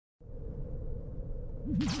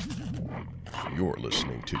You're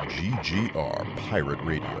listening to GGR Pirate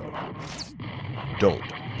Radio. Don't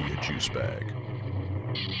be a juice bag.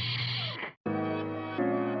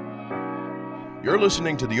 You're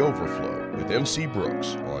listening to The Overflow with MC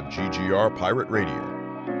Brooks on GGR Pirate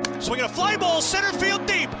Radio. Swinging a fly ball, center field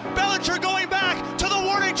deep. Bellinger going back to the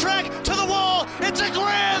warning track, to the wall. It's a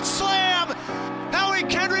grand slam. Howie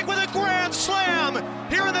Kendrick with a grand slam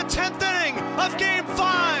here in the 10th inning of Game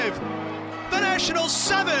 5. The Nationals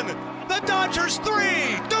 7, the Dodgers 3.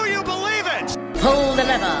 Do you believe it? Pull the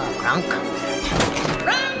lever, Gronk.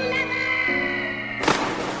 Wrong lever!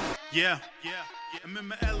 Yeah. I'm in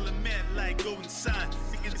my element like golden sun.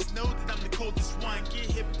 Niggas know that I'm the coldest one.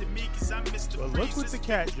 Get hip to me cause I missed the Well, look what the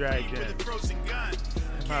cat dragged in. Am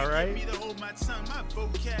I right? It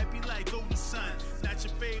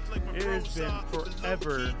has been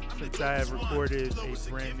forever since I have recorded a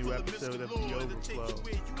brand new episode of The Overflow.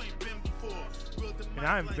 And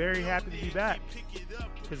I'm very happy to be back.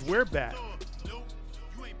 Because we're back.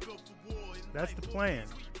 That's the plan.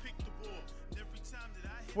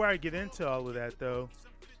 Before I get into all of that, though,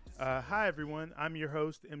 hi, everyone. I'm your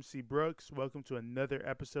host, MC Brooks. Welcome to another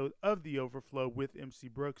episode of The Overflow with MC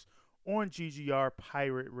Brooks on GGR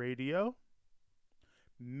Pirate Radio.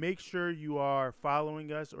 Make sure you are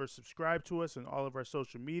following us or subscribe to us on all of our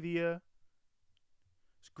social media.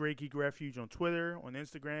 It's Great Geek Refuge on Twitter, on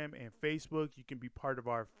Instagram, and Facebook. You can be part of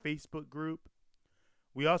our Facebook group.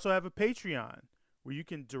 We also have a Patreon where you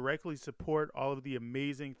can directly support all of the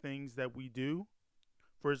amazing things that we do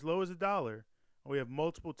for as low as $1. We have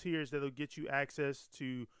multiple tiers that'll get you access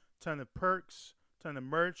to a ton of perks, ton of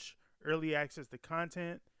merch, early access to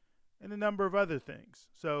content, and a number of other things.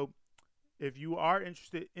 So if you are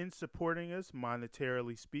interested in supporting us,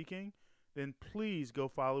 monetarily speaking, then please go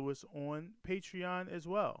follow us on Patreon as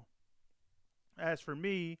well. As for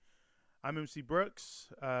me, I'm MC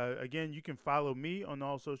Brooks. Again, you can follow me on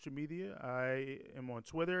all social media. I am on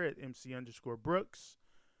Twitter at MC_Brooks.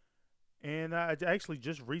 And I actually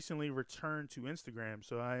just recently returned to Instagram.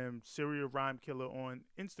 So I am Serial Rhyme Killer on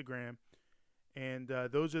Instagram. And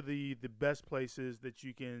those are the best places that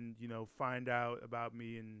you can, find out about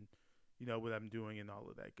me and, what I'm doing and all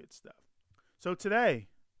of that good stuff. So today,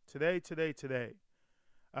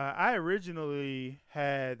 I originally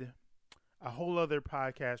had a whole other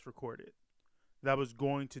podcast recorded that I was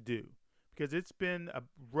going to do. Because it's been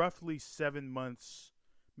roughly 7 months,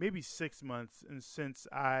 maybe 6 months, and since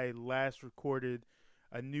I last recorded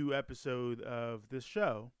a new episode of this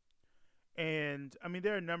show. And I mean,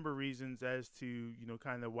 there are a number of reasons as to,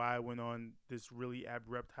 kind of why I went on this really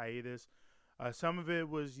abrupt hiatus. Some of it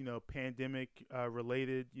was, pandemic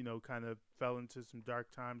related, kind of fell into some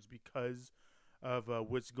dark times because of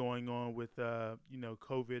what's going on with,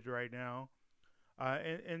 COVID right now.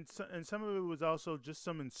 And some of it was also just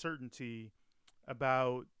some uncertainty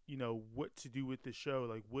about, what to do with the show.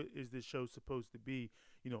 Like, what is this show supposed to be?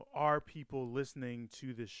 Are people listening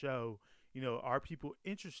to the show? Are people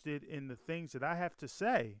interested in the things that I have to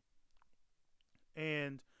say?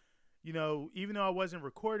 And, even though I wasn't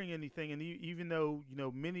recording anything, and even though,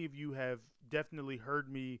 many of you have definitely heard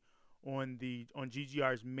me on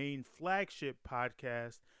GGR's main flagship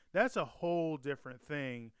podcast, that's a whole different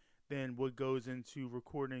thing than what goes into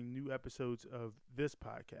recording new episodes of this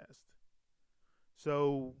podcast.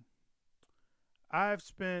 So I've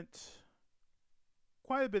spent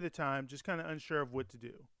quite a bit of time just kind of unsure of what to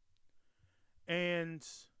do. And,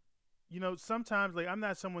 sometimes, like, I'm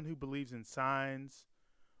not someone who believes in signs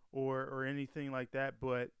or anything like that,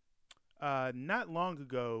 but not long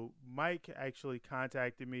ago, Mike actually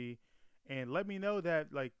contacted me and let me know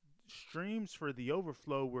that, like, streams for The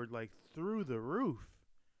Overflow were, like, through the roof.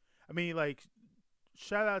 I mean, like,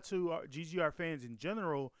 shout out to GGR fans in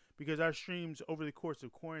general, because our streams over the course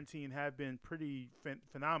of quarantine have been pretty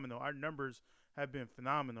phenomenal. Our numbers have been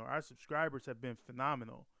phenomenal. Our subscribers have been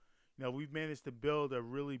phenomenal. We've managed to build a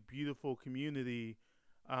really beautiful community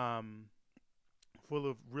full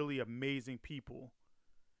of really amazing people.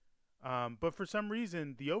 But for some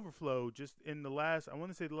reason, The Overflow, just in the last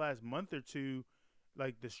month or two,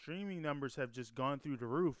 like, the streaming numbers have just gone through the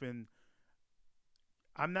roof. And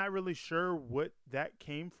I'm not really sure what that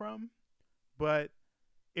came from, but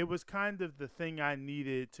it was kind of the thing I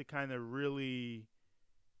needed to kind of really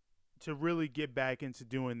get back into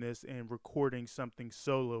doing this and recording something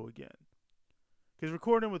solo again. Because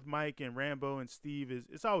recording with Mike and Rambo and Steve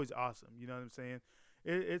it's always awesome. You know what I'm saying?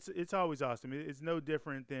 It's always awesome. It's no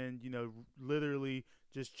different than, literally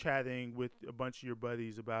just chatting with a bunch of your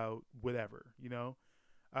buddies about whatever,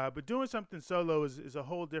 But doing something solo is a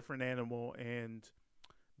whole different animal, and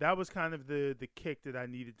that was kind of the kick that I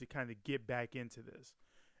needed to kind of get back into this.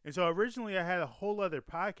 And so originally I had a whole other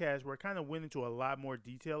podcast where I kind of went into a lot more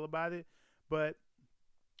detail about it, but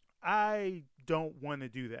I don't want to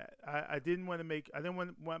do that. I didn't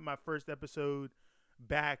want my first episode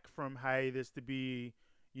back from hiatus to be,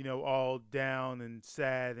 all down and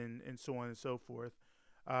sad and so on and so forth.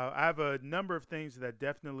 I have a number of things that I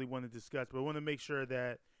definitely want to discuss, but I want to make sure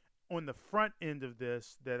that on the front end of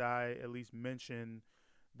this that I at least mention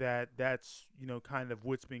that's, kind of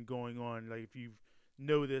what's been going on. Like if you've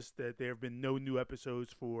noticed that there have been no new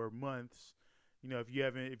episodes for months,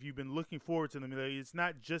 if you've been looking forward to them, it's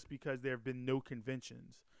not just because there have been no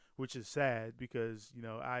conventions, which is sad because,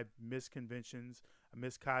 I miss conventions. I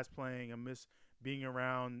miss cosplaying. I miss being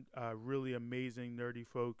around really amazing, nerdy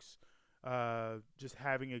folks, just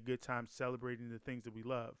having a good time celebrating the things that we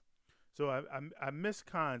love. So I miss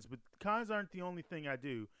cons, but cons aren't the only thing I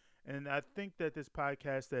do. And I think that this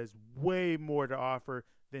podcast has way more to offer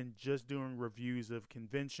than just doing reviews of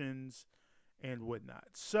conventions and whatnot.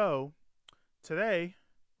 So today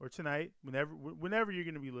or tonight, whenever you're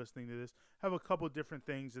going to be listening to this, I have a couple different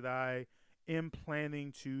things that I am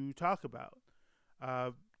planning to talk about.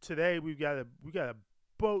 Today we've got a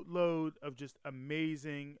boatload of just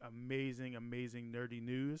amazing nerdy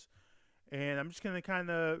news. And I'm just going to kind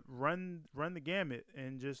of run the gamut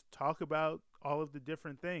and just talk about all of the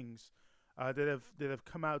different things that have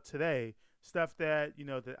come out today. Stuff that,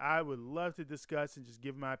 that I would love to discuss and just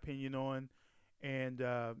give my opinion on. And,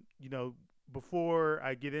 before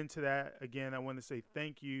I get into that, again, I want to say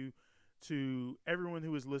thank you to everyone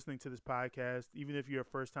who is listening to this podcast, even if you're a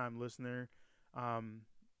first-time listener.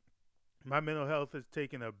 My mental health has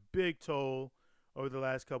taken a big toll over the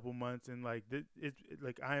last couple months, and I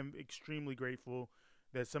am extremely grateful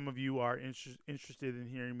that some of you are interested in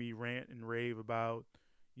hearing me rant and rave about,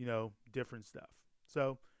 different stuff.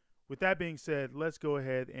 So, with that being said, let's go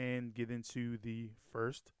ahead and get into the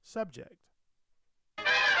first subject.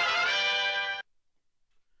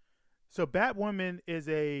 So, Batwoman is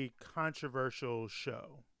a controversial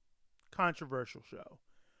show.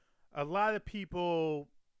 A lot of people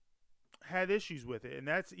had issues with it, and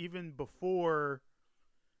that's even before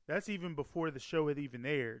the show had even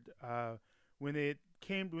aired. When it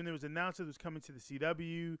was announced it was coming to the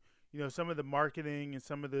CW, some of the marketing and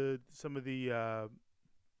some of the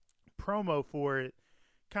promo for it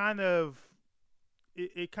kind of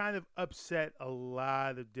upset a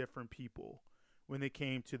lot of different people when it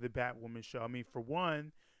came to the Batwoman show. I mean, for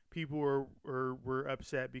one, people were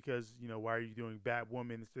upset because, why are you doing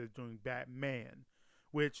Batwoman instead of doing Batman?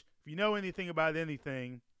 Which, if you know anything about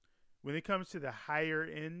anything, when it comes to the higher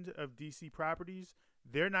end of DC properties,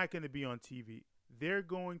 they're not going to be on TV. They're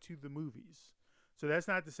going to the movies. So that's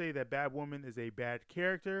not to say that Batwoman is a bad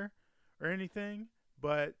character or anything,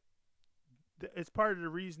 but it's part of the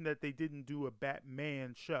reason that they didn't do a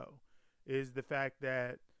Batman show is the fact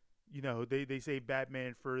that, they say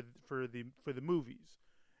Batman for the movies.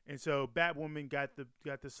 And so Batwoman got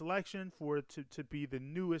the selection for it to be the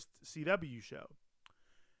newest CW show.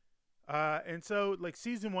 And so,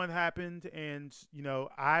 season 1 happened, and,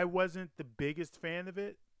 I wasn't the biggest fan of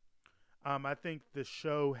it. I think the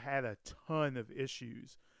show had a ton of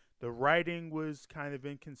issues. The writing was kind of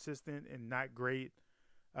inconsistent and not great.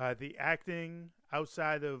 The acting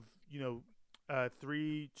outside of, 2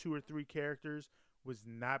 or 3 characters was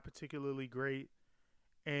not particularly great.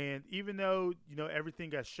 And even though,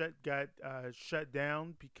 everything got shut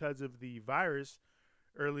down because of the virus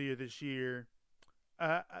earlier this year,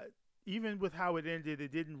 even with how it ended,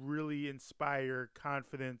 it didn't really inspire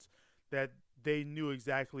confidence that they knew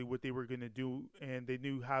exactly what they were going to do, and they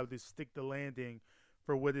knew how to stick the landing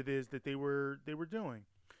for what it is that they were doing.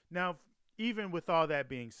 Now, even with all that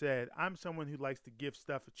being said, I'm someone who likes to give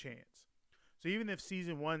stuff a chance. So even if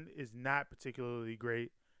season 1 is not particularly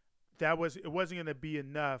great, it wasn't going to be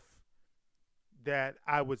enough that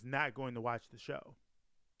I was not going to watch the show.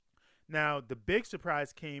 Now, the big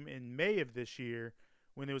surprise came in May of this year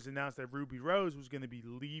when it was announced that Ruby Rose was going to be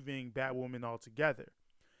leaving Batwoman altogether.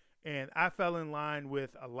 And I fell in line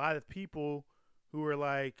with a lot of people who were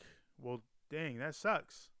like, well, dang, that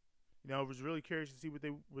sucks. I was really curious to see what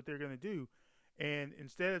they're going to do. And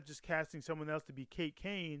instead of just casting someone else to be Kate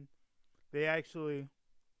Kane, they actually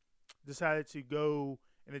decided to go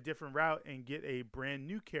in a different route and get a brand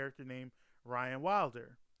new character named Ryan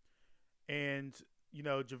Wilder. And,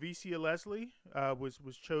 Javicia Leslie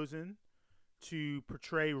was chosen to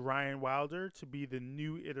portray Ryan Wilder to be the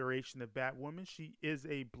new iteration of Batwoman. She is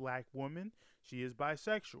a black woman. She is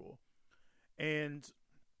bisexual. And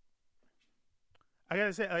I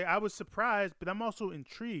gotta say, I was surprised, but I'm also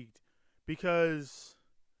intrigued because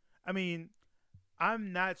I mean,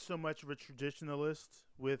 I'm not so much of a traditionalist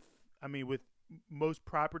with most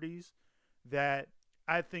properties that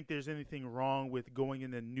I think there's anything wrong with going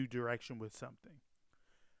in a new direction with something.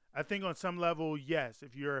 I think on some level, yes,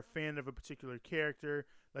 if you're a fan of a particular character,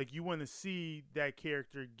 like you want to see that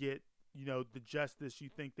character get, the justice you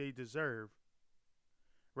think they deserve,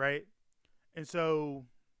 right? And so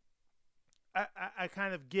I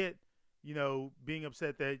kind of get, being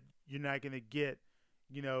upset that you're not going to get,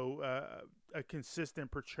 a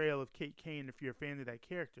consistent portrayal of Kate Kane if you're a fan of that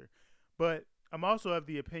character. But I'm also of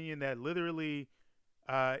the opinion that literally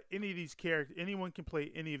any of these characters, anyone can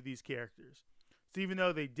play any of these characters. So even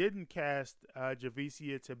though they didn't cast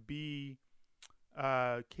Javicia to be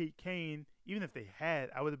Kate Kane, even if they had,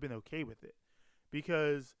 I would have been okay with it.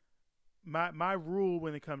 Because my rule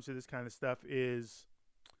when it comes to this kind of stuff is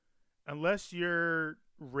unless your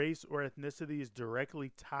race or ethnicity is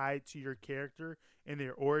directly tied to your character and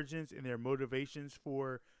their origins and their motivations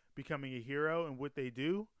for becoming a hero and what they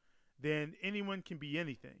do, then anyone can be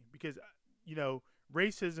anything. Because,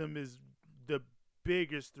 racism is the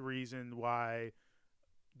biggest reason why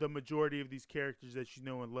the majority of these characters that you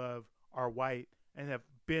know and love are white and have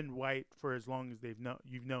been white for as long as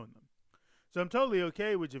you've known them. So I'm totally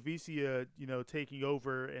okay with Javicia, taking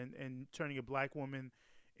over and turning a black woman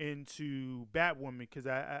into Batwoman, because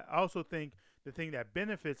I also think the thing that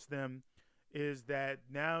benefits them is that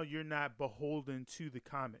now you're not beholden to the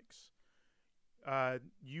comics.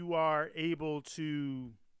 You are able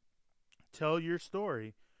to tell your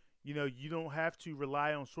story. You don't have to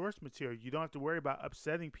rely on source material. You don't have to worry about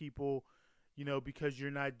upsetting people, because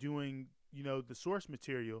you're not doing, the source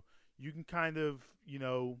material. You can kind of,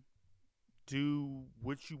 do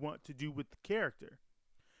what you want to do with the character.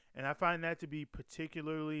 And I find that to be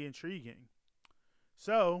particularly intriguing.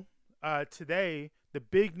 So, today, the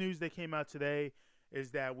big news that came out today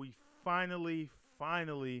is that we finally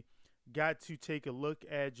got to take a look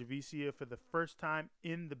at Javicia for the first time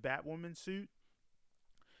in the Batwoman suit.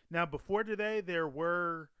 Now, before today, there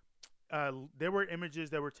were images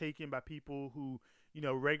that were taken by people who,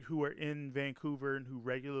 who are in Vancouver and who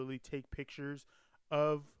regularly take pictures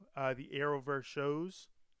of the Arrowverse shows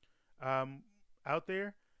out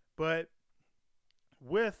there. But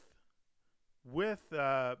with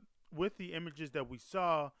the images that we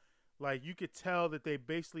saw, like you could tell that they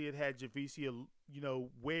basically had Javicia,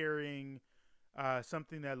 wearing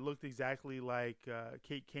something that looked exactly like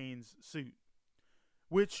Kate Kane's suit,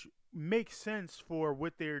 which makes sense for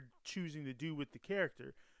what they're choosing to do with the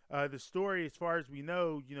character. The story, as far as we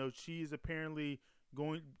know, she is apparently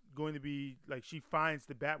going to be like, she finds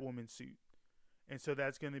the Batwoman suit, and so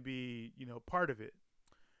that's going to be part of it.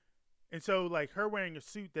 And so, like, her wearing a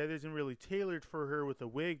suit that isn't really tailored for her with a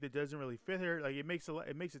wig that doesn't really fit her, like, it makes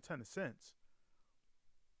a ton of sense.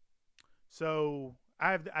 So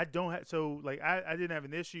I didn't have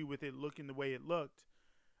an issue with it looking the way it looked,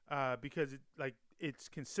 because it's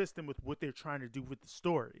consistent with what they're trying to do with the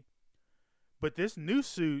story. But this new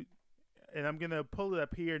suit, and I'm gonna pull it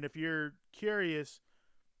up here, and if you're curious,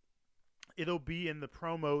 it'll be in the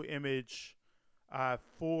promo image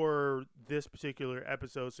for this particular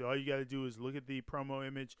episode. So all you got to do is look at the promo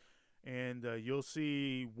image, and you'll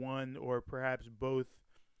see one or perhaps both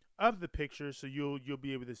of the pictures. So you'll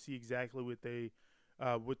be able to see exactly what they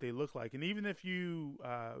look like. And even if you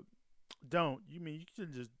don't, you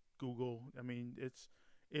can just Google. I mean,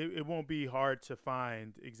 it won't be hard to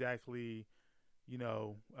find exactly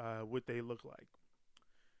what they look like.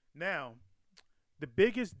 Now, the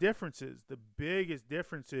biggest differences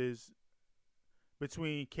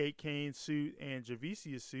between Kate Kane's suit and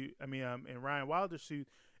Javicia's suit, and Ryan Wilder's suit,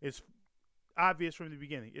 is obvious from the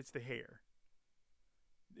beginning. It's the hair.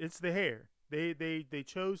 It's the hair. They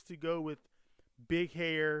chose to go with big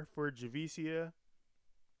hair for Javicia,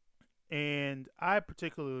 and I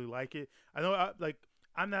particularly like it. I know, I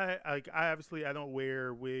don't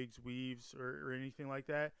wear wigs, weaves, or anything like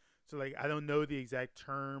that. So, like, I don't know the exact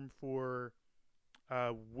term for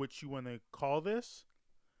what you want to call this,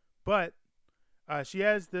 but she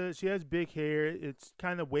has big hair. It's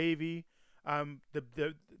kind of wavy.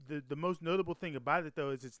 The most notable thing about it, though,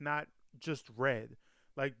 is it's not just red.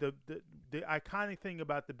 Like, the iconic thing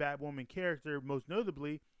about the Batwoman character, most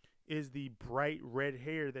notably, is the bright red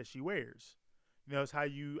hair that she wears. It's how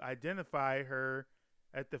you identify her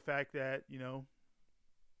at the fact that,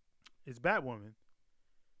 it's Batwoman.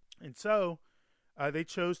 And so they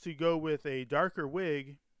chose to go with a darker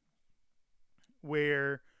wig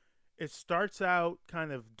where it starts out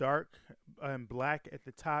kind of dark and black at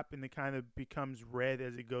the top, and it kind of becomes red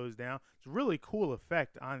as it goes down. It's a really cool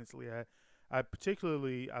effect, honestly. I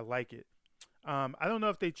particularly like it. I don't know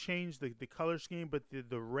if they changed the color scheme, but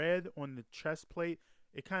the red on the chest plate,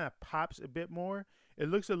 it kind of pops a bit more. It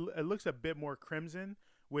looks a bit more crimson,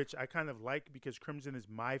 which I kind of like because crimson is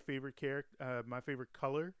my favorite my favorite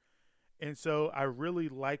color, and so I really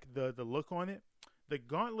like the look on it. The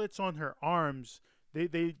gauntlets on her arms,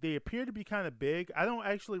 they appear to be kind of big. I don't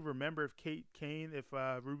actually remember if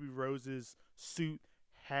Ruby Rose's suit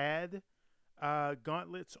had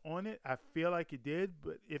gauntlets on it. I feel like it did,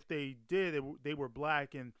 but if they did, they were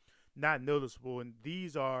black and not noticeable. And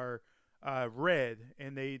these are red,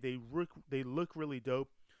 and they look really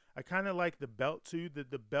dope. I kind of like the belt too.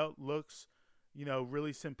 The belt looks,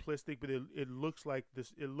 really simplistic, but it looks like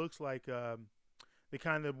this. It looks like the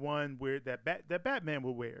kind of one where that Batman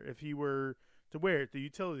would wear if he were to wear it, the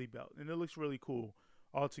utility belt, and it looks really cool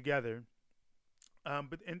altogether.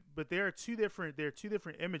 But there are two different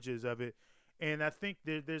images of it, and I think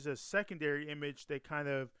there's a secondary image that kind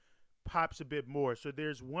of pops a bit more. So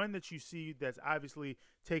there's one that you see that's obviously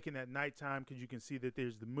taken at nighttime because you can see that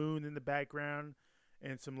there's the moon in the background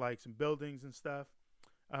and some buildings and stuff.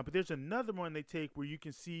 But there's another one they take where you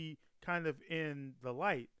can see kind of in the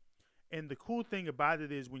light. And the cool thing about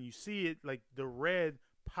it is when you see it, like the red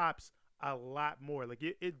pops a lot more. Like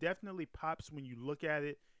it definitely pops when you look at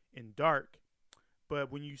it in dark.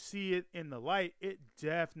 But when you see it in the light, it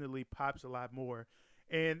definitely pops a lot more.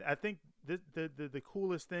 And I think the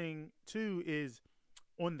coolest thing too is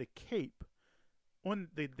on the cape. On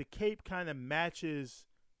the cape kind of matches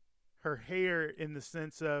her hair in the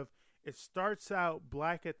sense of it starts out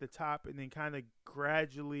black at the top and then kind of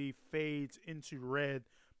gradually fades into red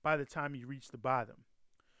by the time you reach the bottom.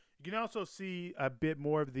 You can also see a bit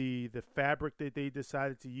more of the fabric that they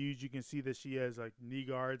decided to use. You can see that she has like knee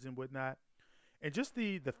guards and whatnot. And just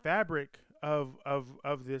the fabric of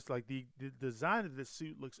this, like the design of this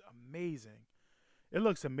suit looks amazing. It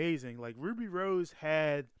looks amazing. Like Ruby Rose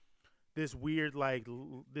had this weird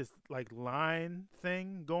this line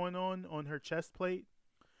thing going on her chest plate,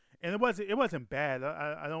 and it wasn't bad.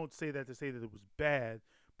 I don't say that to say that it was bad,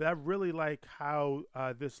 but I really like how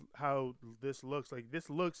this looks. Like this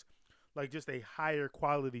looks like just a higher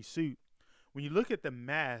quality suit. When you look at the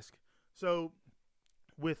mask, so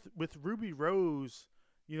with Ruby Rose,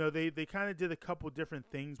 they kind of did a couple different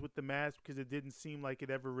things with the mask because it didn't seem like it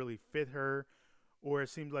ever really fit her, or it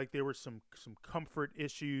seemed like there were some comfort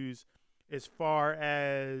issues as far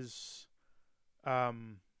as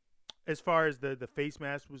the face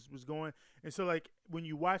mask was going. And so like when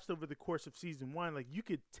you watched over the course of season 1, like you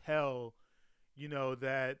could tell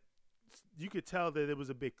that it was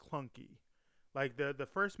a bit clunky. Like the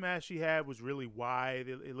first mask she had was really wide.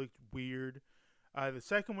 It looked weird. The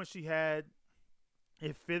second one she had,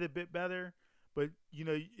 it fit a bit better, but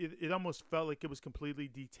it almost felt like it was completely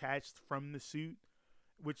detached from the suit,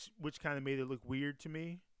 which kind of made it look weird to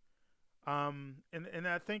me. And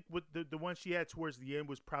I think with the one she had towards the end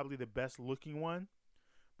was probably the best looking one,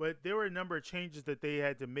 but there were a number of changes that they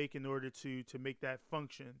had to make in order to make that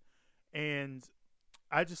function. And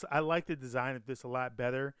I like the design of this a lot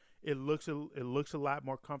better. It looks a lot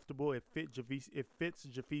more comfortable. It fits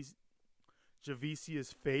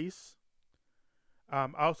Javicia's face. I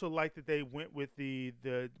also like that they went with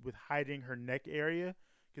with hiding her neck area,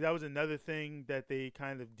 because that was another thing that they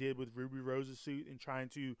kind of did with Ruby Rose's suit and trying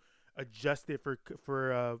to adjust it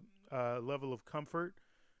for a level of comfort.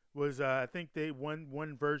 Was I think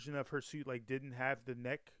one version of her suit didn't have the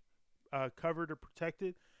neck covered or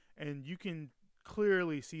protected, and you can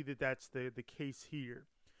clearly see that that's the case here.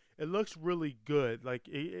 It looks really good. Like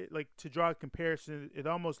to draw a comparison, it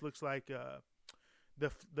almost looks like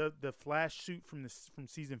the Flash suit from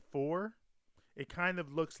season 4. It kind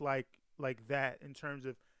of looks like that in terms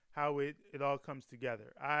of how it all comes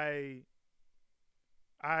together. I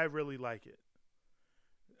really like it.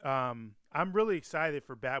 I'm really excited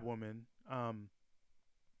for Batwoman.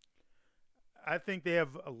 I think they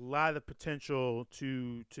have a lot of potential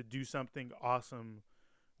to do something awesome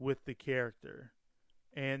with the character,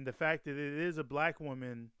 and the fact that it is a black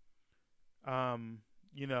woman,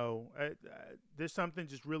 there's something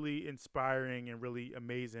just really inspiring and really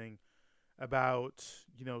amazing about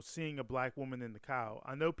seeing a black woman in the cowl.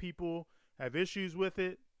 I know people have issues with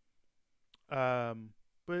it,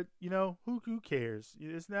 but who cares?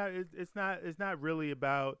 It's not really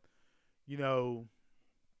about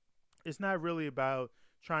it's not really about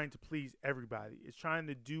trying to please everybody. It's trying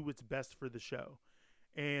to do what's best for the show.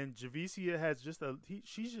 And Javicia has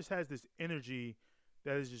she just has this energy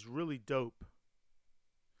that is just really dope.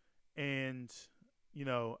 And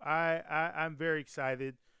I'm very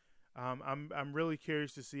excited. I'm really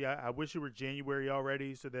curious to see. I wish it were January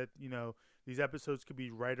already, so that these episodes could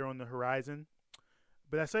be right on the horizon.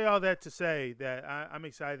 But I say all that to say that I'm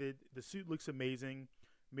excited. The suit looks amazing.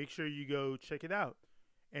 Make sure you go check it out.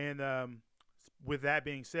 And with that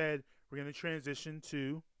being said, we're going to transition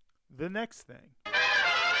to the next thing.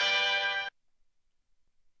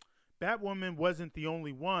 Batwoman wasn't the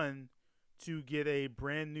only one to get a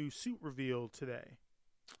brand new suit reveal today.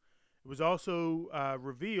 It was also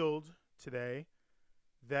revealed today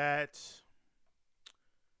that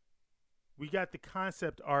we got the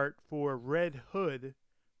concept art for Red Hood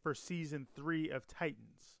for season 3 of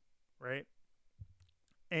Titans, right?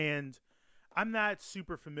 And I'm not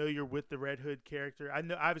super familiar with the Red Hood character. I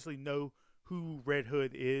obviously know who Red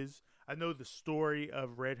Hood is. I know the story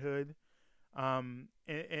of Red Hood.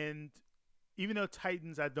 And even though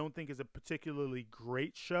Titans I don't think is a particularly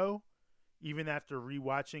great show, even after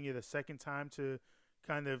rewatching it a second time to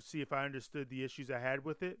kind of see if I understood the issues I had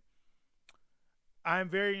with it, I'm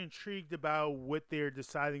very intrigued about what they're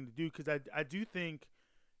deciding to do, because I do think,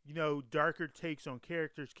 darker takes on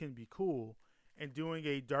characters can be cool, and doing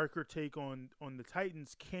a darker take on the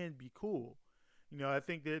Titans can be cool. I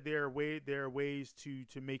think that there are ways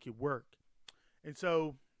to make it work. And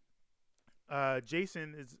so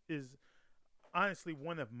Jason is honestly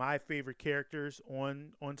one of my favorite characters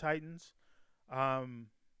on Titans. I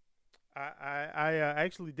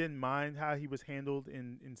actually didn't mind how he was handled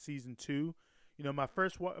in season 2. My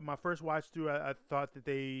first watch through, I thought that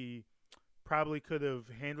they probably could have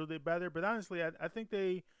handled it better. But honestly, I think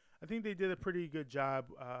they did a pretty good job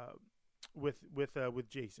with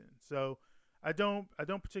Jason. So I don't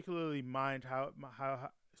particularly mind how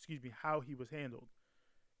he was handled.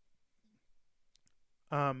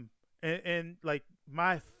 And like,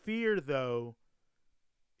 my fear though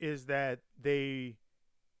is that they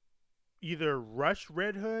either rush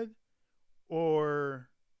Red Hood or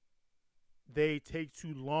they take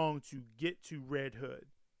too long to get to Red Hood.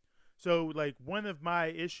 So like, one of my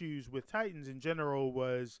issues with Titans in general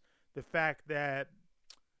was the fact that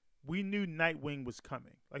we knew Nightwing was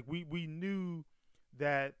coming. Like, we knew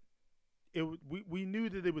that we knew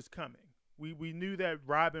that it was coming. We knew that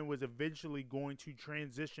Robin was eventually going to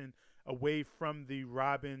transition away from the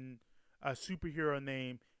Robin superhero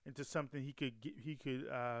name into something he could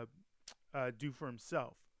do for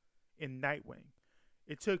himself in Nightwing.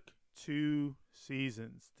 It took 2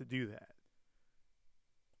 seasons to do that,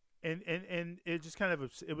 and it just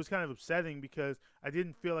it was kind of upsetting, because I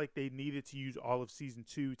didn't feel like they needed to use all of season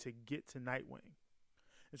 2 to get to Nightwing.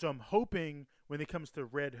 And so I'm hoping when it comes to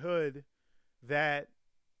Red Hood that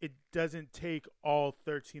it doesn't take all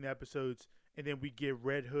 13 episodes and then we get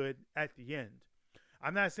Red Hood at the end.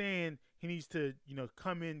 I'm not saying he needs to,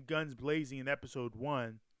 come in guns blazing in episode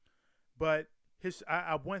 1, but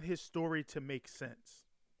I want his story to make sense.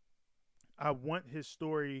 I want it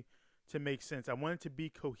to be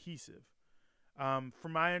cohesive.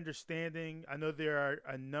 From my understanding, I know there are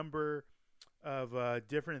a number of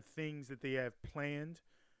different things that they have planned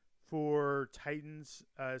for Titans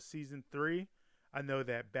season 3. I know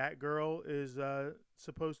that Batgirl is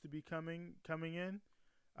supposed to be coming in.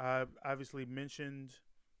 Obviously mentioned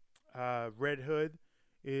Red Hood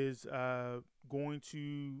is going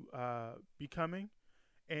to be coming,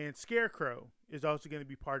 and Scarecrow is also going to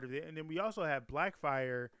be part of it. And then we also have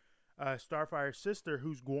Blackfire, Starfire's sister,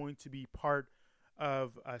 who's going to be part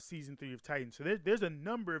of season 3 of Titans. So there's a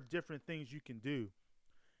number of different things you can do,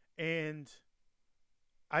 and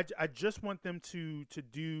I just want them to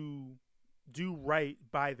do right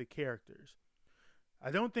by the characters.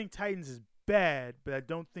 I don't think Titans is bad, but I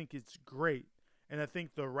don't think it's great. And I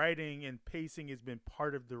think the writing and pacing has been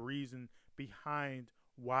part of the reason behind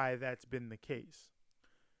why that's been the case.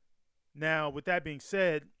 Now, with that being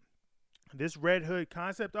said, this Red Hood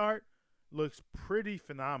concept art looks pretty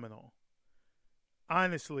phenomenal.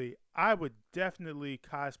 Honestly, I would definitely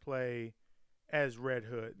cosplay as Red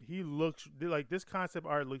Hood. He looks like, this concept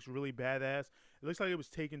art looks really badass. It looks like it was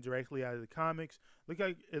taken directly out of the comics. Looks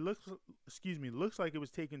like it was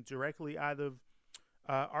taken directly out of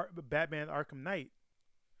Batman Arkham Knight.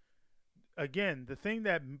 Again, the thing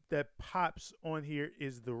that pops on here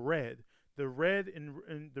is the red. The red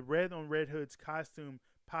and the red on Red Hood's costume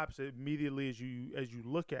pops immediately as you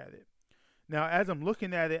look at it. Now, as I'm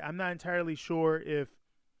looking at it, I'm not entirely sure if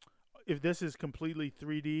this is completely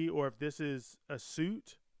 3D or if this is a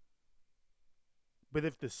suit. But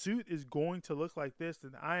if the suit is going to look like this,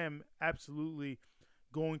 then I am absolutely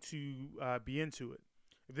going to be into it.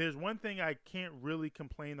 If there's one thing I can't really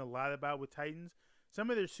complain a lot about with Titans, some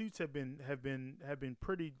of their suits have been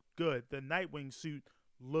pretty good. The Nightwing suit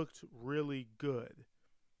looked really good.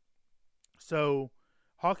 So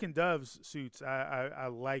Hawk and Dove's suits I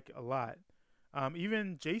like a lot.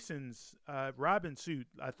 Even Jason's Robin suit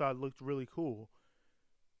I thought looked really cool.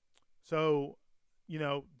 So,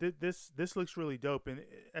 this looks really dope. And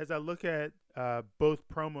as I look at both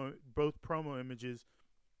promo images,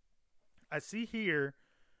 I see here,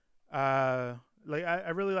 I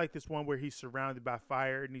really like this one where he's surrounded by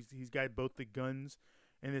fire and he's got both the guns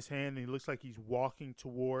in his hand, and he looks like he's walking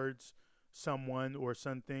towards someone or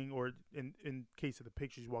something, or in case of the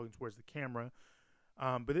picture, he's walking towards the camera.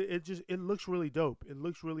 But it looks really dope. It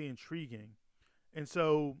looks really intriguing. And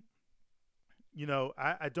so,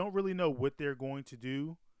 I don't really know what they're going to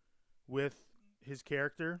do with his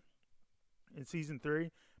character in season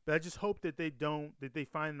 3, but I just hope that they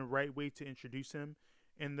find the right way to introduce him,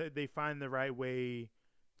 and that they find the right way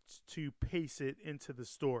to pace it into the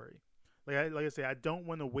story. Like I say, I don't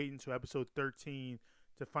want to wait until episode 13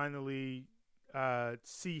 to finally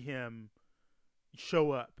see him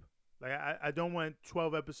show up. Like I don't want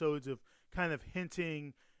 12 episodes of kind of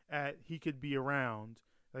hinting at he could be around.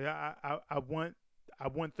 Like I want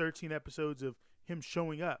 13 episodes of him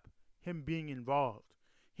showing up, him being involved,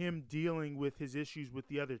 him dealing with his issues with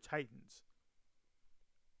the other Titans.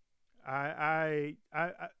 I'm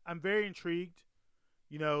very intrigued.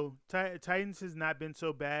 Titans has not been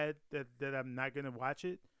so bad that I'm not going to watch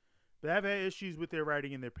it, but I've had issues with their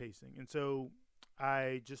writing and their pacing, and so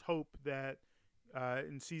I just hope that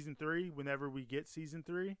in season 3, whenever we get season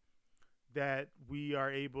 3, that we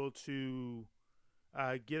are able to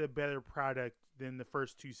get a better product than the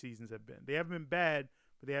first 2 seasons have been. They haven't been bad,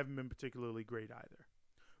 but they haven't been particularly great either.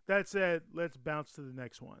 That said, let's bounce to the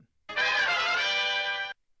next one.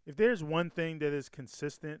 If there's one thing that is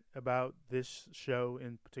consistent about this show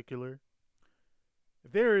in particular,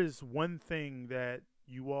 if there is one thing that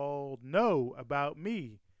you all know about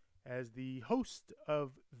me as the host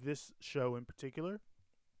of this show in particular,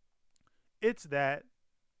 it's that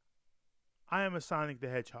I am a Sonic the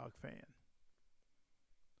Hedgehog fan.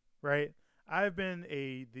 Right? I've been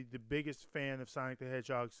the biggest fan of Sonic the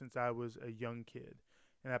Hedgehog since I was a young kid.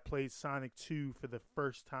 And I played Sonic 2 for the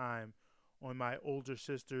first time on my older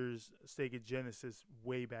sister's Sega Genesis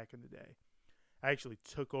way back in the day. I actually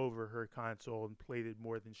took over her console and played it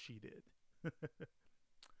more than she did.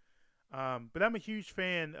 But I'm a huge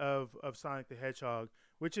fan of Sonic the Hedgehog,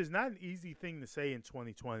 which is not an easy thing to say in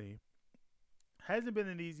 2020. Hasn't been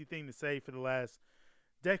an easy thing to say for the last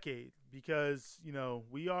decade because,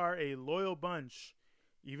 we are a loyal bunch,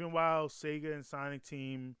 even while Sega and Sonic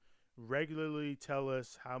Team regularly tell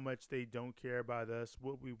us how much they don't care about us,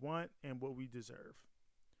 what we want, and what we deserve.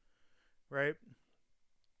 Right?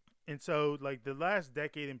 And so, the last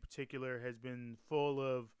decade in particular has been full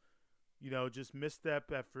of, just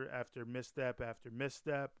misstep after misstep after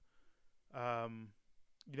misstep. And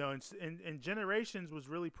Generations was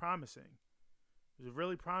really promising. It was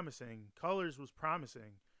really promising. Colors was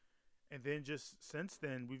promising. And then just since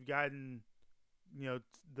then, we've gotten,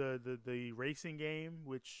 the racing game,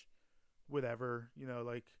 which, whatever,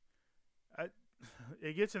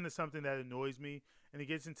 it gets into something that annoys me, and it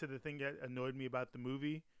gets into the thing that annoyed me about the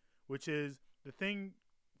movie, which is the thing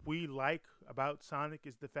we like about Sonic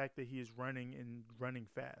is the fact that he is running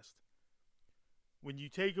fast. When you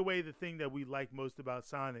take away the thing that we like most about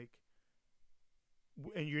Sonic,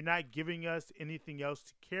 and you're not giving us anything else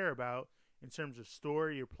to care about in terms of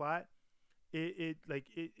story or plot, it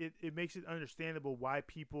makes it understandable why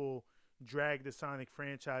people drag the Sonic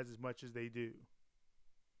franchise as much as they do.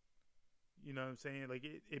 You know what I'm saying?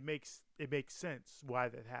 It makes sense why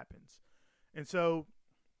that happens. And so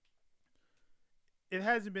it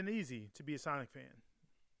hasn't been easy to be a Sonic fan.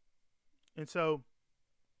 And so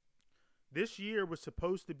this year was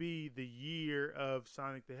supposed to be the year of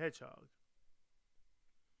Sonic the Hedgehog.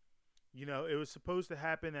 It was supposed to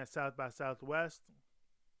happen at South by Southwest.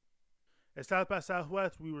 At South by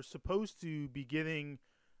Southwest, we were supposed to be getting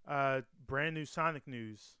brand new Sonic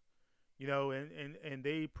news. And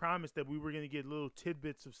they promised that we were going to get little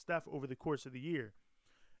tidbits of stuff over the course of the year.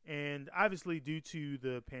 And obviously, due to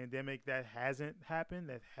the pandemic, that hasn't happened.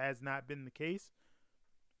 That has not been the case.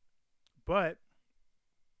 But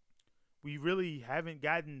we really haven't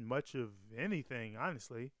gotten much of anything,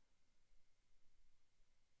 honestly.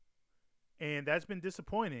 And that's been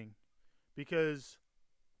disappointing because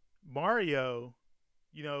Mario,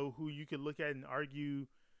 who you could look at and argue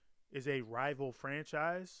is a rival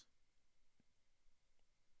franchise,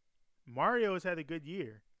 Mario has had a good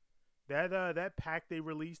year. That pack they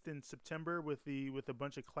released in September with a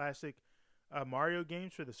bunch of classic Mario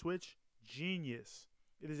games for the Switch, genius.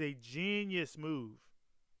 It is a genius move.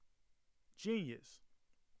 Genius.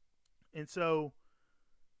 And so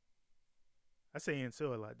I say "and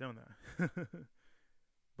so" a lot, don't I?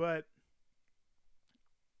 But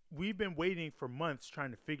we've been waiting for months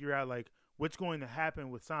trying to figure out like what's going to happen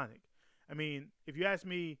with Sonic. I mean, if you ask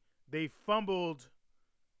me, they fumbled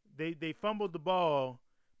the ball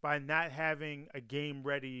by not having a game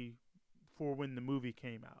ready for when the movie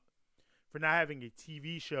came out, for not having a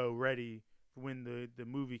TV show ready for when the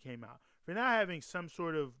movie came out, for not having some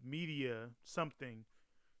sort of media, something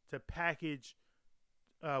to package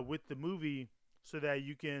with the movie so that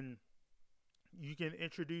you can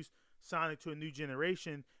introduce Sonic to a new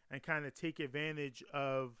generation and kind of take advantage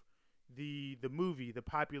of the movie, the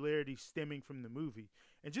popularity stemming from the movie.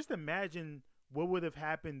 And just imagine what would have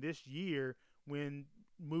happened this year when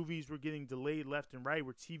movies were getting delayed left and right,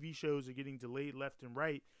 where TV shows are getting delayed left and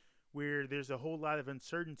right, where there's a whole lot of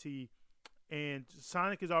uncertainty. And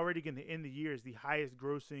Sonic is already going to end the year as the highest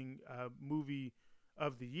grossing movie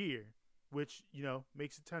of the year, which, you know,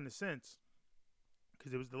 makes a ton of sense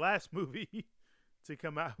because it was the last movie to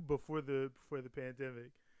come out before the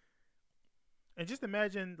pandemic. And just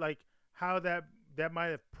imagine like how that might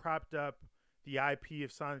have propped up the IP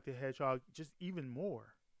of Sonic the Hedgehog just even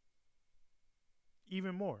more.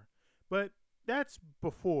 But that's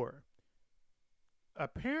before.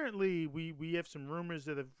 Apparently, we have some rumors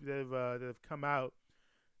that have come out.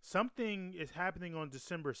 Something is happening on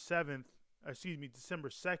December 2nd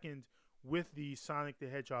with the Sonic the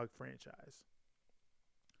Hedgehog franchise.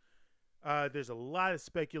 There's a lot of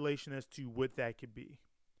speculation as to what that could be.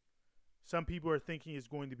 Some people are thinking it's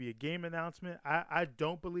going to be a game announcement. I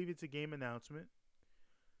don't believe it's a game announcement.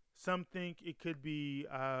 Some think it could be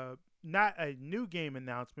not a new game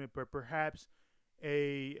announcement, but perhaps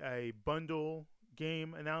a bundle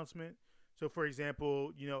game announcement. So, for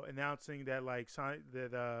example, you know, announcing that like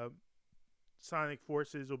Sonic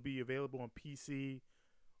Forces will be available on PC,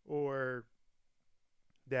 or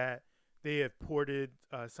that they have ported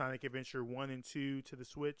Sonic Adventure 1 and 2 to the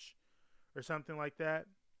Switch or something like that.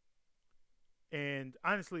 And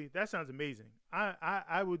honestly, that sounds amazing.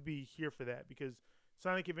 I would be here for that because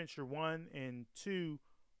Sonic Adventure 1 and 2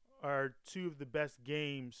 are two of the best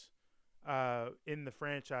games in the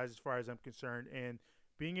franchise as far as I'm concerned. And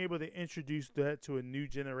being able to introduce that to a new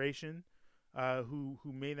generation who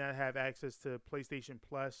may not have access to PlayStation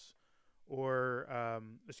Plus or,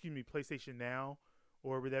 PlayStation Now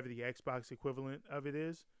or whatever the Xbox equivalent of it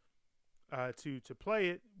is, to play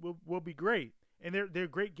it will be great. And they're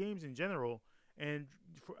great games in general. And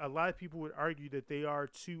for a lot of people would argue that they are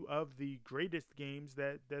two of the greatest games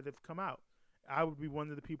that have come out. I would be one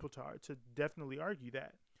of the people to definitely argue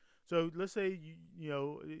that. So let's say you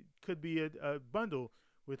know it could be a bundle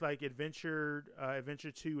with like Adventure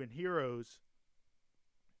 2 and Heroes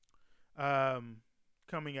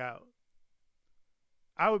coming out.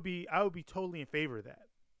 I would be totally in favor of that.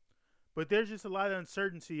 But there's just a lot of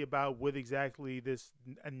uncertainty about what exactly this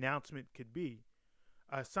announcement could be.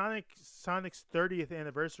 Sonic's 30th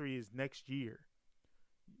anniversary is next year.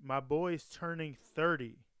 My boy is turning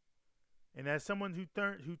 30. And as someone who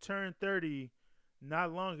turned 30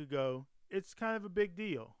 not long ago, it's kind of a big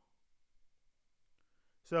deal.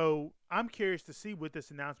 So I'm curious to see what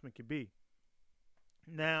this announcement could be.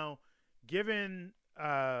 Now, given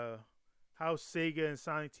how Sega and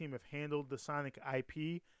Sonic Team have handled the Sonic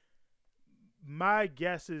IP, my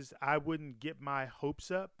guess is I wouldn't get my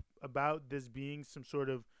hopes up about this being some sort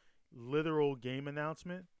of literal game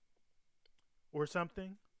announcement or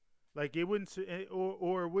something. Like it wouldn't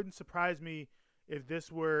or it wouldn't surprise me if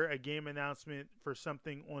this were a game announcement for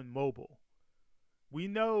something on mobile. We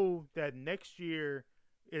know that next year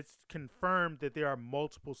it's confirmed that there are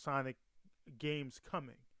multiple Sonic games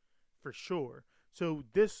coming for sure. So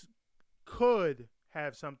this could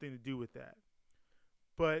have something to do with that.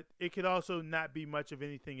 But it could also not be much of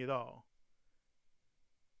anything at all.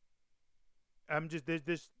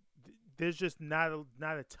 There's just not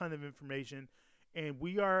a ton of information, and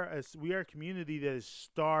we are a community that is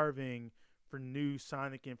starving for new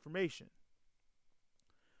Sonic information.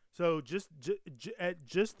 So just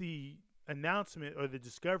the announcement or the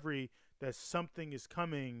discovery that something is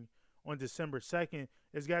coming on December 2nd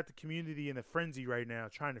has got the community in a frenzy right now,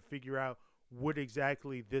 trying to figure out what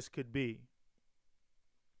exactly this could be.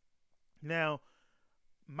 Now,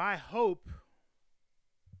 my hope,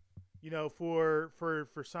 you know, for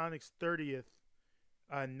Sonic's 30th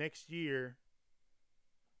next year,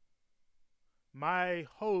 my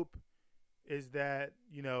hope is that,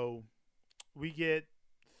 you know, we get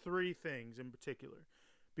three things in particular.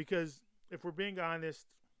 Because if we're being honest,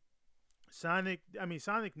 Sonic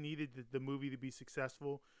needed the movie to be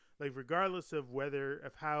successful. Like, regardless of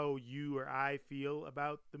how you or I feel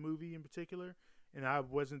about the movie in particular, and I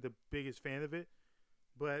wasn't the biggest fan of it,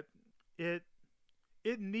 but it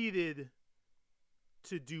needed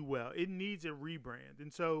to do well. It needs a rebrand.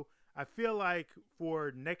 And so I feel like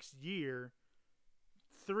for next year,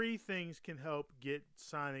 3 things can help get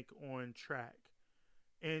Sonic on track.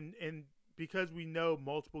 And because we know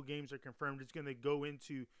multiple games are confirmed, it's going to go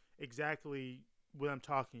into exactly what I'm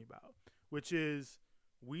talking about, which is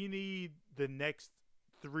we need the next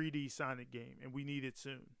 3D Sonic game, and we need it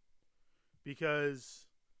soon. Because,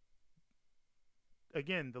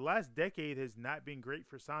 again, the last decade has not been great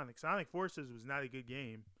for Sonic. Sonic Forces was not a good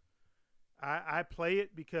game. I play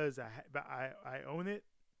it because I own it,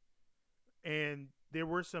 and there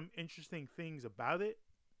were some interesting things about it,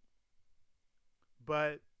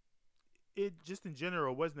 but it just in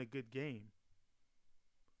general wasn't a good game.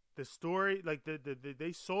 The story, like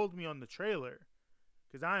they sold me on the trailer,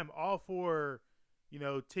 because I am all for,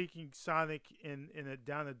 taking Sonic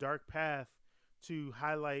down a dark path to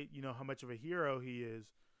highlight, how much of a hero he is,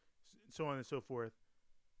 so on and so forth.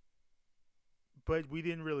 But we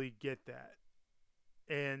didn't really get that.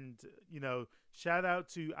 And, shout out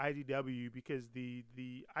to IDW, because the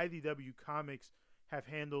IDW comics have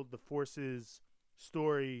handled the Forces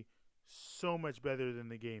story so much better than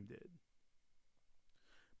the game did.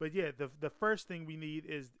 But yeah, the first thing we need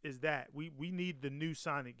is that we need the new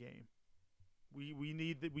Sonic game. We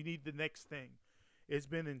need the next thing. It's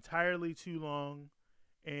been entirely too long,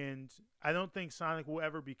 and I don't think Sonic will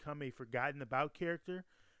ever become a forgotten about character,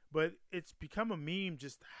 but it's become a meme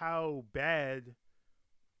just how bad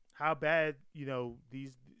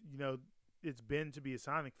it's been to be a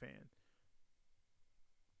Sonic fan.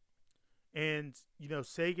 And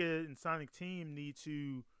Sega and Sonic Team need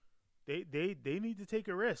to need to take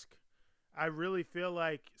a risk. I really feel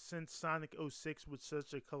like since Sonic 06 was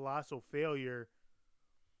such a colossal failure,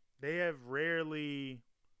 they have rarely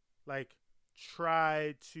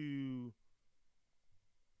tried to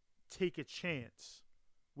take a chance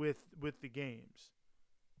with the games,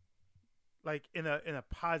 in a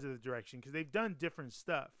positive direction, because they've done different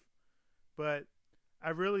stuff. But I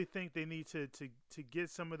really think they need to get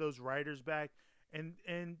some of those writers back, and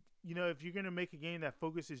if you're gonna make a game that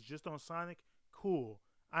focuses just on Sonic, cool.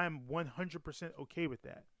 I'm 100% okay with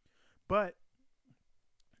that. But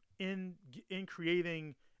in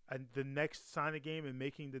creating the next Sonic game and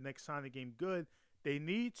making the next Sonic game good, they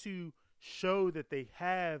need to show that they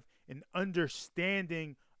have an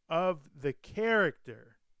understanding of the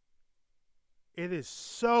character. It is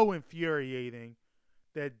so infuriating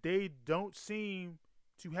that they don't seem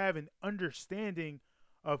to have an understanding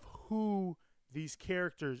of who these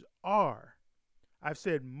characters are. I've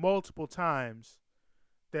said multiple times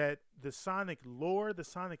that the Sonic lore, the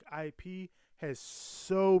Sonic IP, has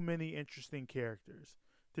so many interesting characters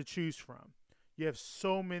to choose from. You have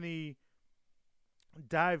so many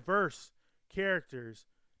diverse characters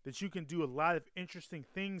that you can do a lot of interesting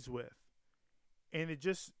things with. And it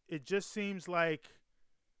just seems like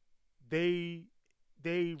they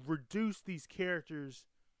reduce these characters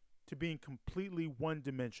to being completely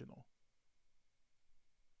one-dimensional.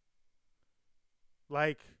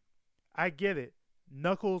 I get it.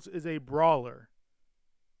 Knuckles is a brawler.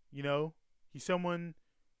 He's someone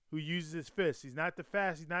who uses his fists. He's not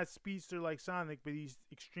he's not speedster like Sonic, but he's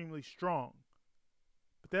extremely strong.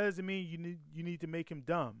 But that doesn't mean you need to make him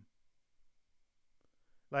dumb.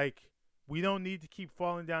 We don't need to keep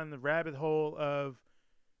falling down the rabbit hole of,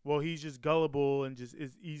 well, he's just gullible and just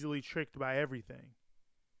is easily tricked by everything.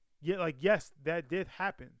 Yet, yes, that did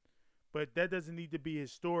happen, but that doesn't need to be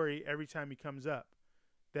his story every time he comes up.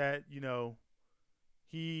 That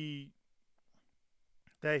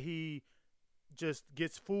he just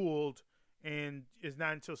gets fooled, and it's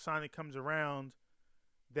not until Sonic comes around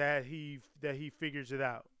that he figures it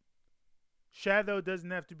out. Shadow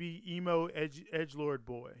doesn't have to be emo edgelord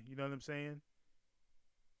boy. You know what I'm saying?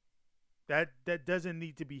 That doesn't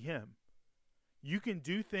need to be him. You can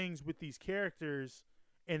do things with these characters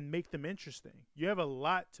and make them interesting. You have a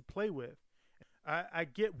lot to play with. I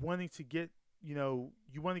get wanting to get, you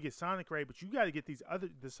want to get Sonic right, but you got to get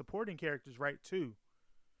the supporting characters right too.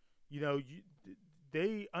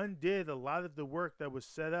 They undid a lot of the work that was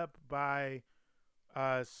set up by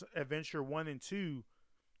Adventure 1 and 2.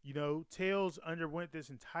 Tails underwent this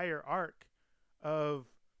entire arc of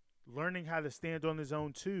learning how to stand on his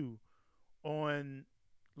own too, on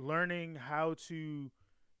learning how to,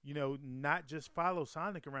 not just follow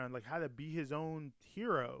Sonic around, how to be his own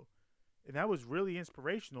hero. And that was really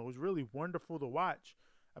inspirational. It was really wonderful to watch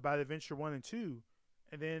about Adventure 1 and 2.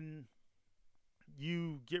 And then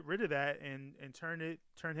you get rid of that and turn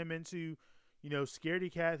him into,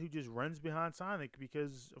 Scaredy Cat who just runs behind Sonic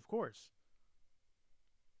because, of course.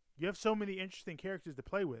 You have so many interesting characters to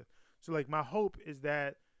play with. So, my hope is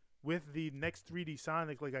that with the next 3D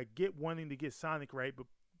Sonic, like I get wanting to get Sonic right, but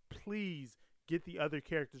please get the other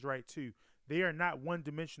characters right too. They are not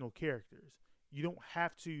one-dimensional characters. You don't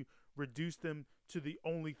have to reduce them to the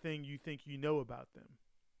only thing you think you know about them.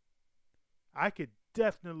 I could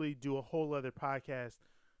definitely do a whole other podcast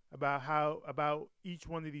about each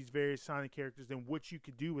one of these various Sonic characters and what you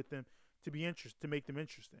could do with them to make them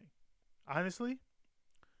interesting. Honestly,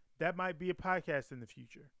 that might be a podcast in the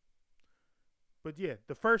future. But yeah,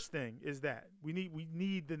 the first thing is that we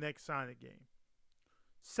need the next Sonic game.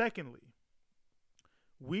 Secondly,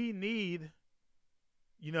 we need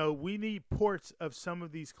ports of some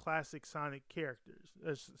of these classic Sonic characters,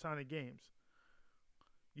 Sonic games.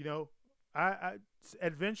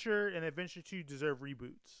 Adventure and Adventure 2 deserve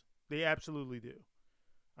reboots. They absolutely do.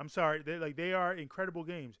 I'm sorry, they are incredible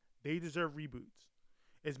games. They deserve reboots.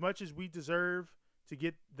 As much as we deserve to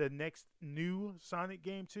get the next new Sonic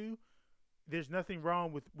game too, there's nothing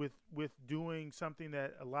wrong with doing something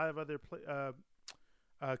that a lot of other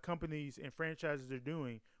companies and franchises are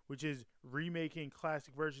doing, which is remaking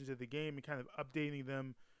classic versions of the game and kind of updating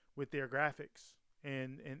them with their graphics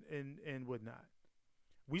and whatnot.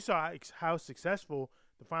 We saw how successful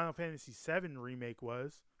the Final Fantasy VII remake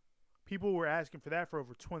was. People were asking for that for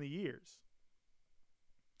over 20 years.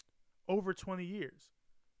 Over 20 years.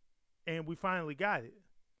 And we finally got it.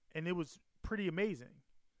 And it was pretty amazing.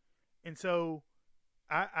 And so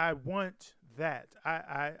I want that.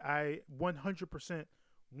 I 100%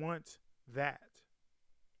 want that.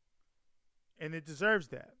 And it deserves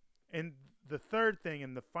that. And the third thing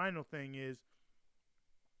and the final thing is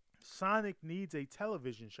Sonic needs a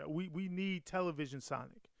television show. We need television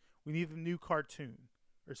Sonic. We need a new cartoon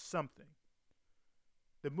or something.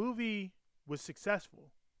 The movie was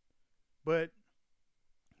successful, but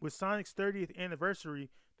with Sonic's 30th anniversary,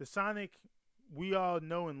 the Sonic we all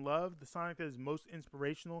know and love, the Sonic that is most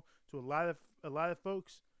inspirational to a lot of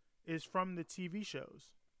folks, is from the TV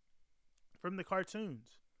shows, from the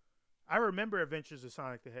cartoons. I remember Adventures of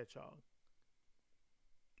Sonic the Hedgehog.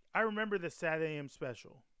 I remember the Sat AM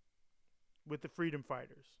special with the Freedom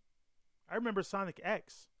Fighters. I remember Sonic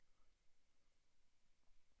X.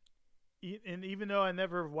 And even though I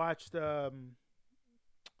never watched, I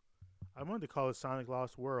wanted to call it Sonic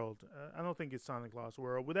Lost World. I don't think it's Sonic Lost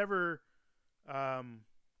World. Whatever the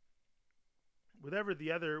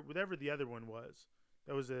other one was,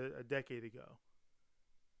 that was a decade ago.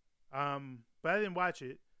 But I didn't watch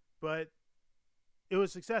it. But it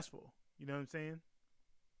was successful. You know what I'm saying?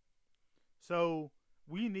 So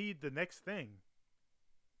we need the next thing.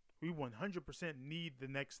 We 100% need the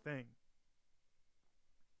next thing.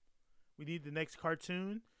 We need the next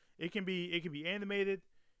cartoon. It can be animated.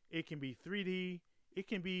 It can be 3D. It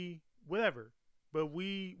can be whatever. But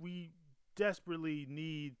we desperately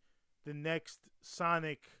need the next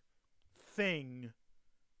Sonic thing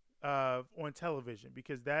on television,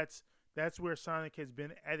 because that's where Sonic has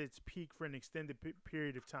been at its peak for an extended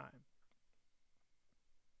period of time.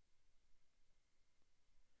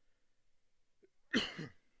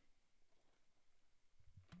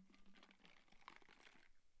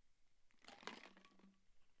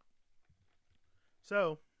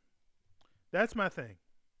 So, that's my thing.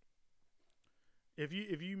 If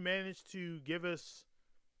you manage to give us,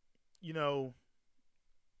 a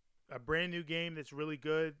brand new game that's really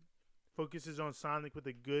good, focuses on Sonic with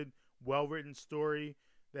a good, well-written story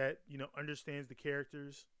that, understands the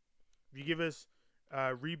characters. If you give us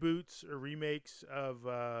reboots or remakes of,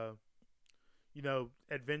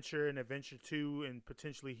 Adventure and Adventure 2 and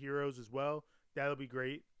potentially Heroes as well, that'll be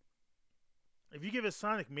great. If you give us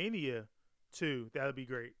Sonic Mania 2, that'll be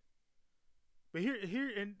great. But here,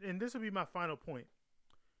 and this will be my final point.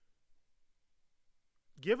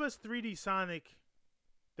 Give us 3D Sonic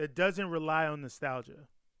that doesn't rely on nostalgia.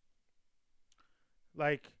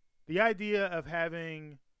 Like, the idea of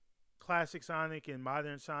having classic Sonic and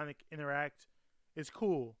modern Sonic interact is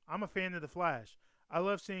cool. I'm a fan of The Flash. I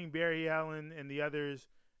love seeing Barry Allen and the others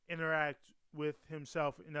interact with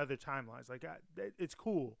himself in other timelines. Like, it's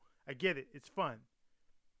cool. I get it. It's fun.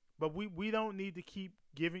 But we don't need to keep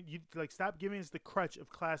giving you, stop giving us the crutch of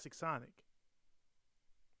classic Sonic.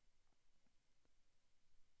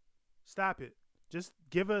 Stop it. Just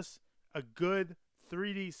give us a good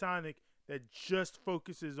 3D Sonic that just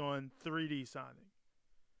focuses on 3D Sonic.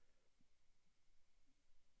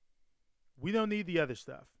 We don't need the other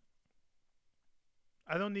stuff.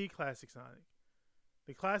 I don't need classic Sonic.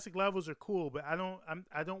 The classic levels are cool, but I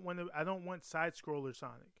don't want side scroller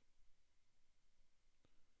Sonic.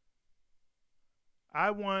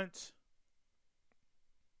 I want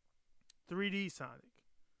 3D Sonic.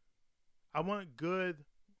 I want good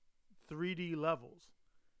 3D levels.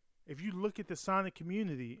 if you look at the Sonic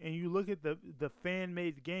community and you look at the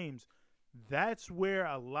fan-made games, that's where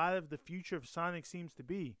a lot of the future of Sonic seems to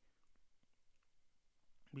be.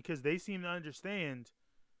 Because they seem to understand,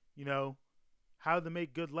 you know, how to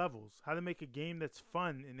make good levels, how to make a game that's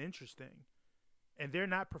fun and interesting. And they're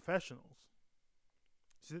not professionals.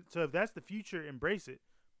 So if that's the future, embrace it.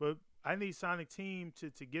 But I need Sonic Team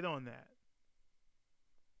to get on that.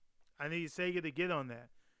 I need Sega to get on that.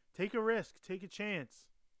 Take a risk. Take a chance.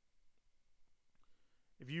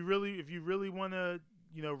 If you really want to,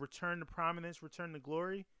 you know, return to prominence, return to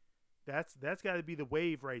glory, that's got to be the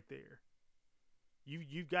wave right there.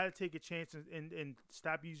 You've got to take a chance and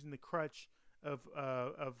stop using the crutch of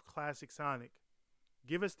classic Sonic.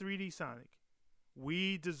 Give us 3D Sonic.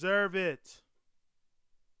 We deserve it.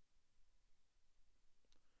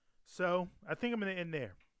 So I think I'm gonna end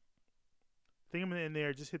there.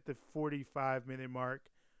 Just hit the 45-minute mark.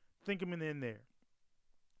 I think I'm gonna end there.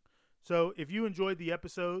 So if you enjoyed the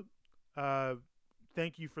episode,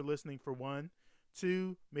 thank you for listening, for one.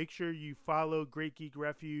 2, make sure you follow Great Geek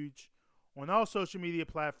Refuge on all social media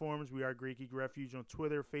platforms. We are Great Geek Refuge on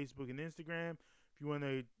Twitter, Facebook, and Instagram. If you want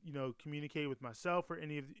to, you know, communicate with myself or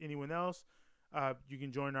anyone else, you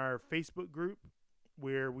can join our Facebook group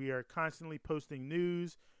where we are constantly posting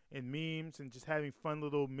news and memes and just having fun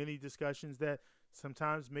little mini discussions that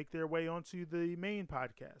sometimes make their way onto the main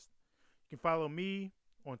podcast. You can follow me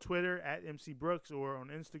on Twitter at MC Brooks, or on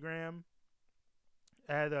Instagram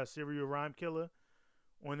at Serial Rhyme Killer.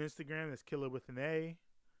 On Instagram, that's Killer with an A.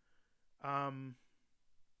 And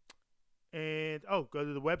go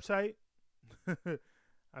to the website.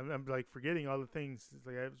 I'm like forgetting all the things. It's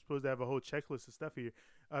like I'm supposed to have a whole checklist of stuff here.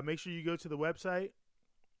 Make sure you go to the website.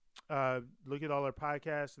 Look at all our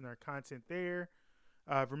podcasts and our content there.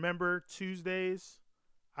 Remember, Tuesdays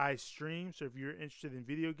I stream, so if you're interested in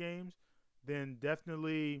video games, then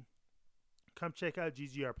definitely come check out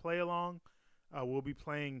GGR Play Along. We'll be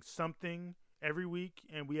playing something every week,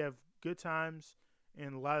 and we have good times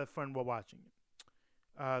and a lot of fun while watching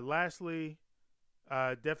it. Lastly,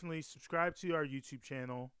 definitely subscribe to our YouTube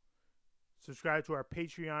channel. Subscribe to our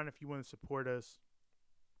Patreon if you want to support us.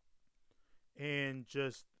 And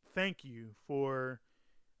just thank you for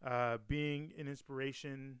being an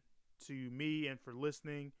inspiration to me and for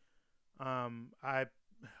listening. I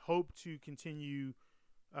hope to continue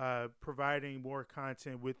providing more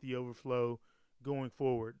content with the Overflow going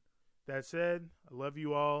forward. That said, I love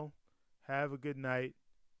you all. Have a good night.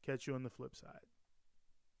 Catch you on the flip side.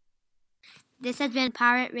 This has been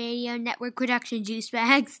Pirate Radio Network production, Juice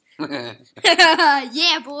Bags.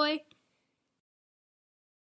 Yeah, boy.